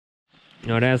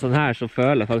Når det sånn her, så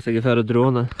føler jeg faktisk ikke for å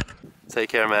drone. Take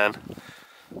care, man.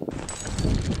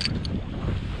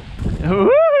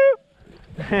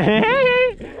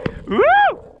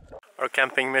 Our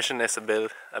camping mission is a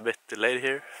bit delayed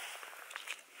here.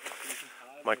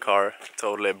 My car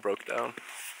totally broke down.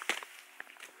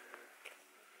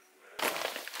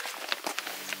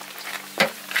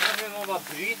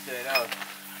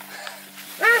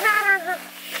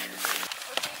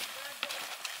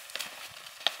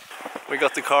 We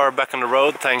got the car back on the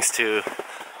road thanks to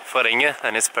Lyngen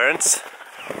and his parents.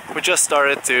 We just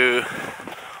started to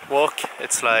walk.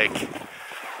 It's like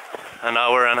an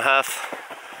hour and a half,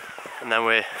 and then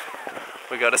we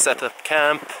gotta set up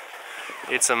camp,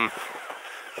 eat some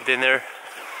dinner,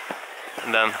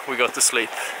 and then we go to sleep.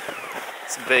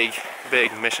 It's a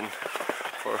big mission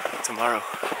for tomorrow.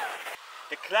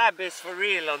 The crab is for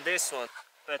real on this one,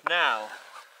 but now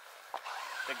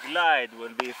the glide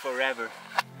will be forever.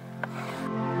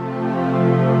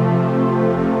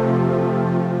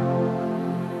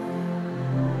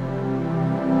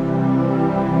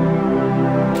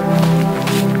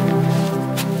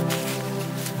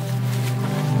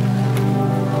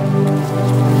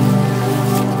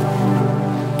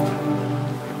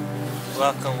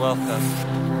 Welcome.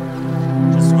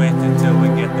 Just wait until we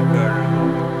get the burger.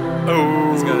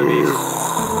 Oh, it's gonna be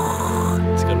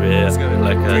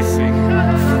like a crispy.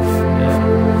 Yeah.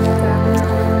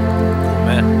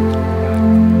 Man.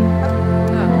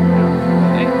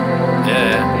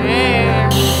 Yeah.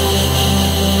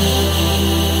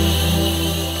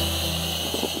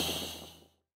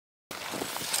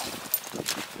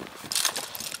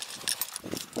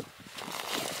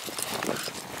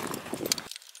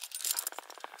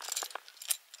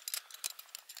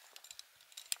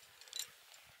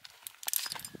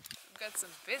 Got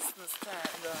some business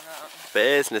time going on.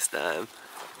 Business time.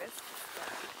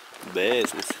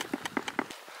 Business.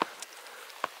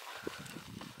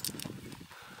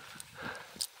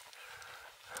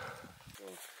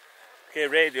 Okay,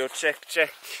 radio, check.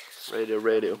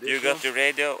 Radio. You got the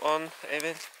radio on,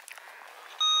 Eivind?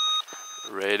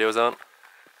 Radio's on.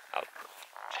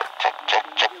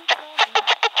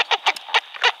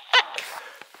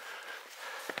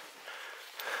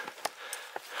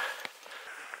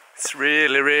 It's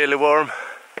really warm.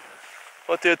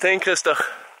 What do you think, Christer?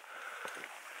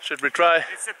 Should we try?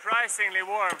 It's surprisingly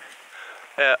warm.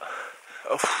 Yeah.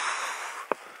 Oh.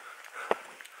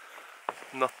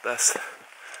 Not as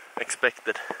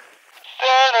expected.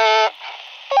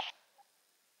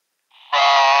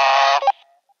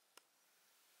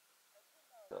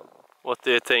 What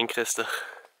do you think, Christer?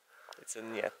 It's a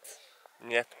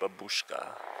Niet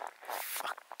babushka.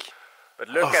 Fuck. But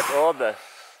look at Ode.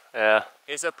 Yeah.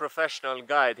 He's a professional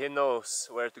guide. He knows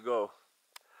where to go.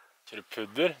 Kjører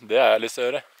pudder, det har jeg lyst til å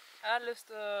gjøre. Jeg har lyst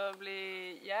til å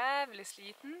bli jævlig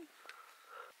sliten.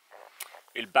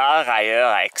 Vil bare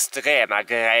gjøre ekstreme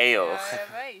greier. Ja, jeg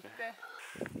vet det.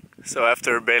 So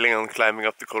after bailing on climbing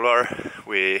up the couloir,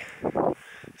 we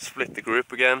split the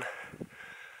group again.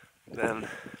 Then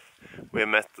we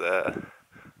met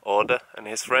Ode and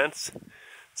his friends.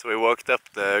 So we walked up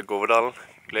the Goverdalen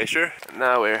Glacier. And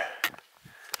now we're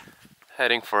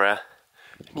heading for a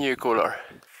new couloir.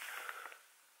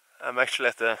 I'm actually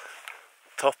at the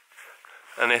top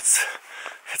and it's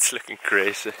looking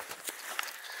crazy.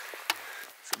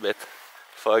 It's a bit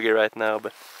foggy right now,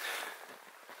 but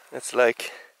it's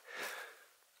like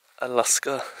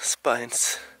Alaska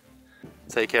spines.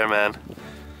 Take care, man.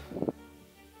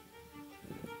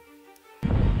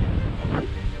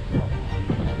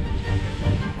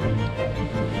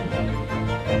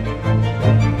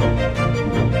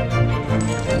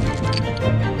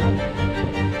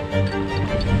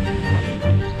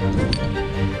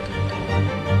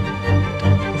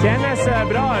 Kjennes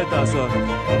bra ut, altså.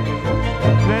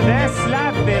 Men det er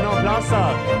slab i noen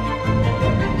plasser.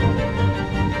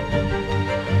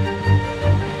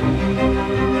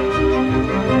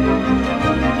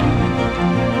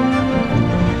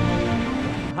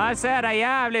 Her ser jeg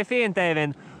jævlig fint,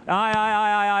 Eivind. Ja.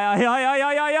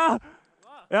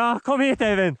 Ja, kom hit,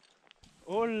 Eivind.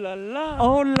 Oh la la!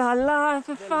 Oh la la,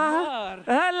 for faen.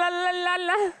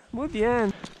 La. Muy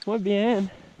bien.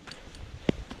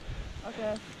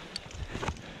 Okay.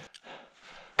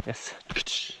 Yes.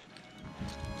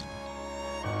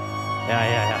 Ja.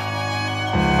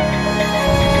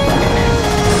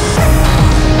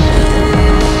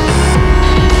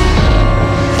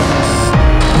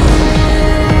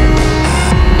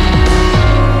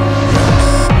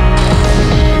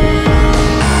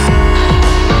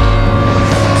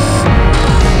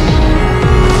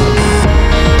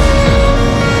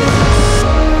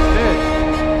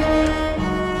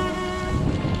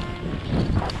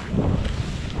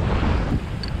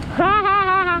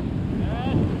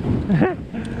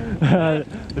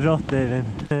 Rått,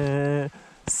 Eivind.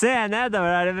 Se nedover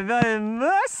her, vi bare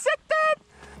møsete!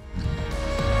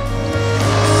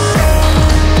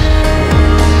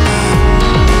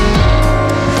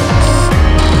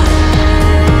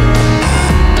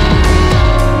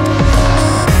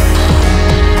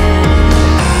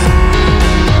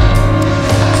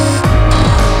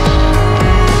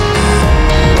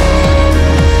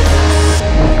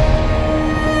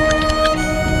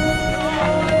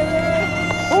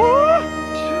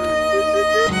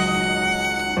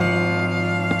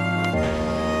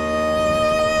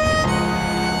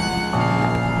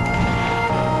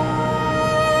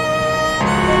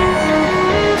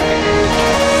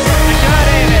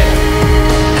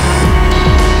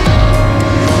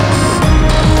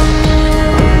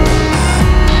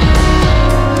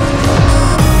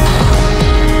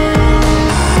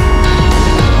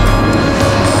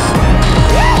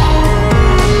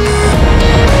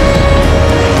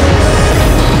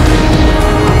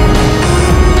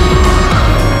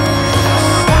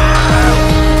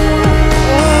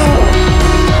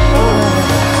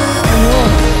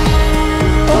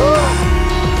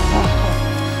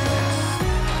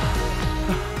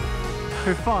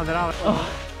 Fy faen, det der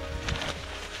var...